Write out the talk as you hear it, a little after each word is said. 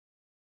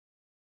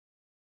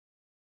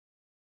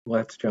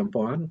let's jump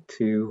on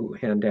to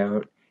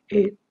handout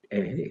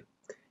 8A.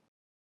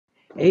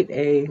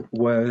 8A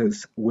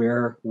was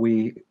where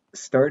we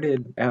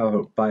started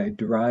out by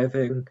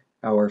deriving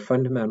our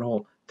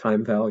fundamental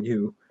time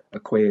value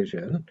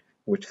equation,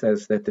 which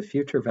says that the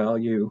future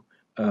value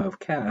of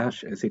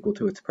cash is equal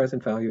to its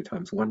present value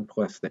times 1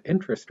 plus the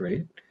interest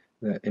rate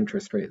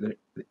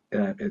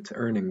that it's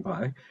earning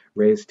by,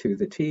 raised to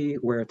the t,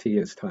 where t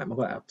is time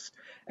elapsed.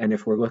 And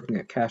if we're looking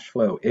at cash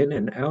flow in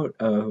and out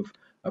of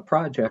a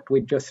project,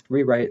 we just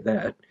rewrite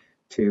that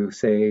to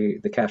say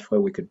the cash flow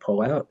we could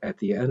pull out at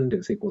the end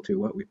is equal to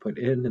what we put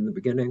in the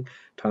beginning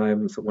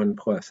times 1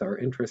 plus our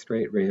interest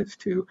rate raised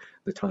to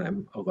the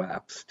time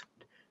elapsed.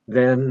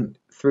 Then,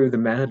 through the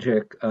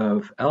magic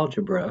of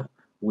algebra,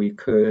 we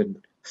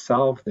could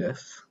solve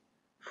this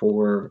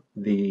for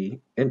the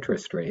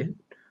interest rate,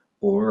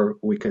 or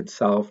we could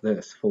solve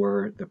this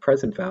for the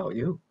present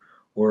value,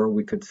 or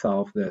we could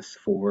solve this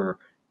for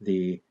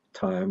the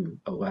time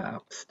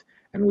elapsed.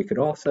 And we could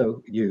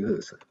also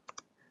use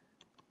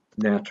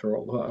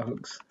natural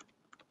logs,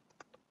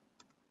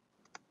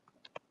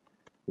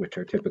 which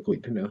are typically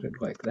denoted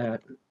like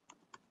that.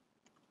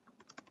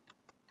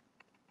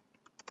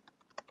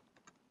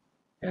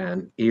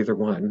 And either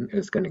one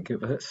is going to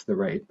give us the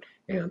right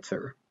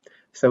answer.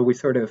 So we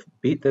sort of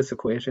beat this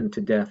equation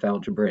to death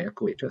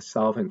algebraically, just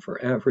solving for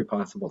every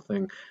possible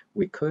thing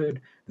we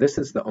could. This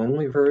is the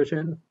only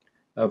version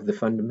of the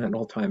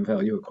fundamental time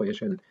value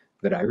equation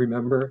that I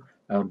remember.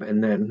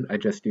 And then I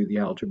just do the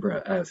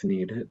algebra as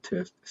needed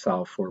to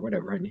solve for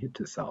whatever I need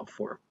to solve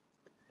for.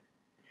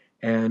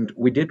 And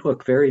we did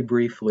look very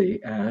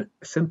briefly at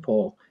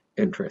simple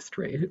interest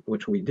rate,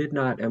 which we did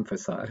not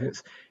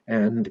emphasize.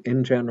 And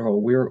in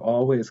general, we're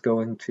always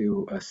going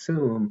to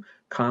assume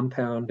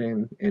compound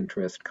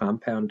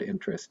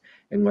interest,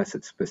 unless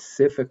it's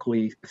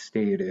specifically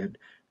stated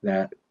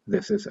that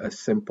this is a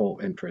simple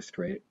interest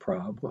rate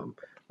problem.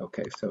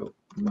 Okay, so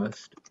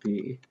must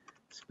be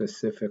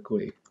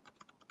specifically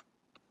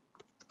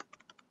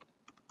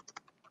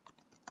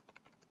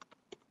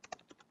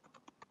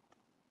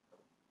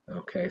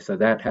Okay, so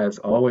that has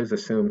always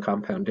assumed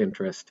compound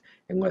interest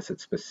unless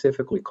it's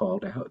specifically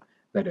called out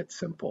that it's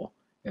simple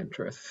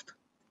interest.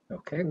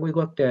 Okay, we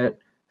looked at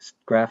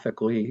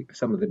graphically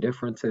some of the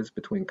differences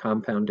between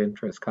compound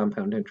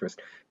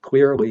interest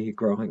clearly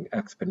growing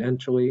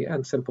exponentially,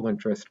 and simple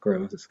interest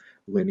grows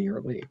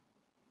linearly.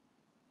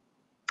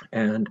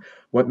 And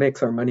what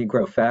makes our money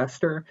grow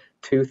faster?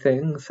 Two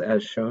things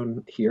as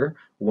shown here.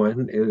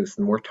 One is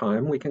the more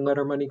time we can let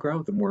our money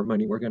grow, the more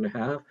money we're going to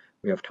have.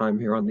 We have time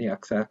here on the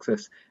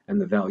x-axis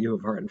and the value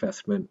of our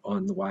investment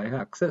on the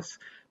y-axis.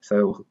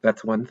 So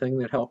that's one thing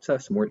that helps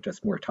us,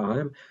 just more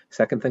time.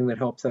 Second thing that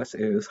helps us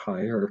is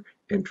higher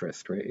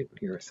interest rate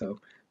here. So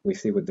we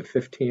see with the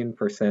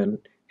 15%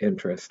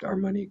 interest, our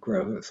money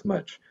grows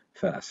much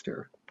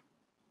faster.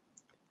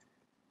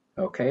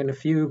 Okay, and a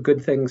few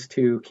good things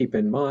to keep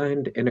in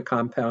mind in a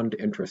compound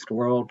interest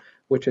world,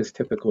 which is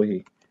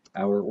typically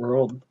our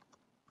world.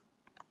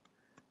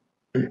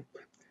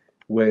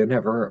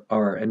 Whenever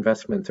our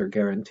investments are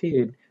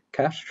guaranteed,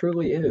 cash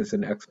truly is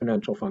an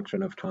exponential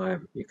function of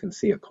time. You can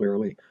see it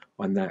clearly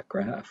on that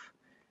graph.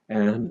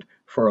 And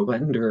for a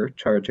lender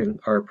charging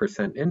our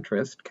percent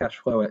interest, cash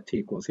flow at t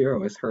equals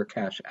 0 is her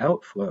cash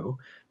outflow.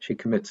 She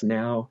commits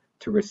now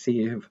to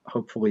receive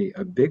hopefully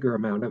a bigger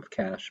amount of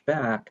cash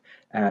back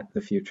at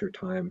the future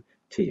time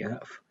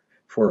TF.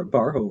 For a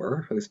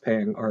borrower who's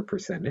paying our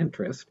percent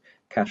interest,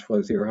 cash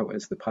flow 0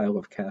 is the pile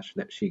of cash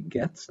that she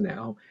gets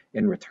now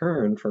in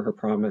return for her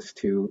promise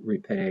to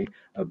repay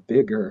a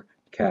bigger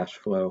cash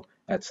flow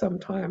at some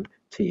time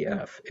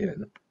TF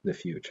in the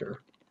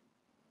future.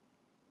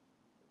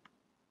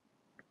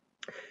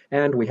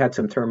 And we had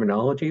some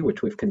terminology,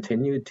 which we've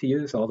continued to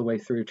use all the way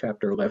through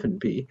chapter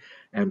 11b,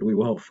 and we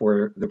will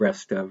for the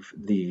rest of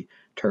the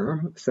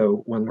term.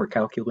 So when we're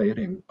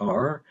calculating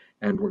R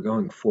and we're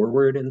going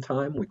forward in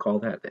time, we call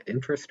that the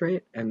interest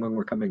rate. And when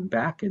we're coming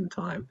back in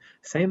time,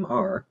 same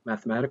R,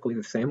 mathematically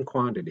the same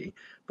quantity,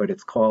 but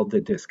it's called the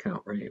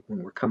discount rate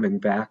when we're coming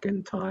back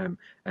in time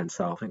and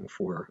solving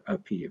for a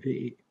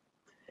PV.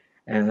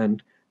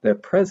 And the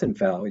present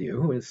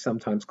value is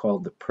sometimes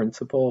called the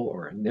principal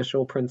or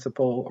initial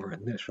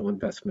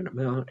investment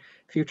amount.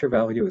 Future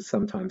value is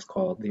sometimes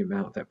called the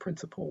amount that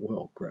principal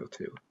will grow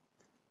to.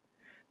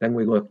 Then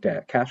we looked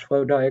at cash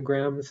flow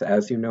diagrams.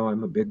 As you know,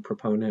 I'm a big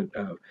proponent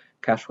of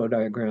cash flow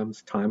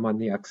diagrams, time on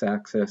the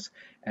x-axis,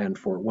 and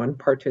for one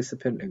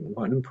participant in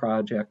one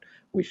project,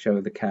 we show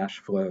the cash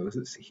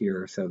flows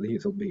here. So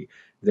these will be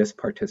this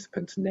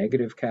participant's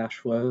negative cash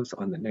flows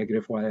on the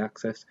negative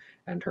y-axis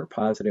and her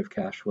positive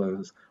cash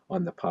flows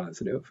on the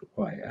positive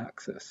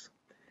y-axis.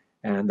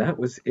 And that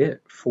was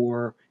it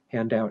for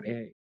handout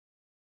A.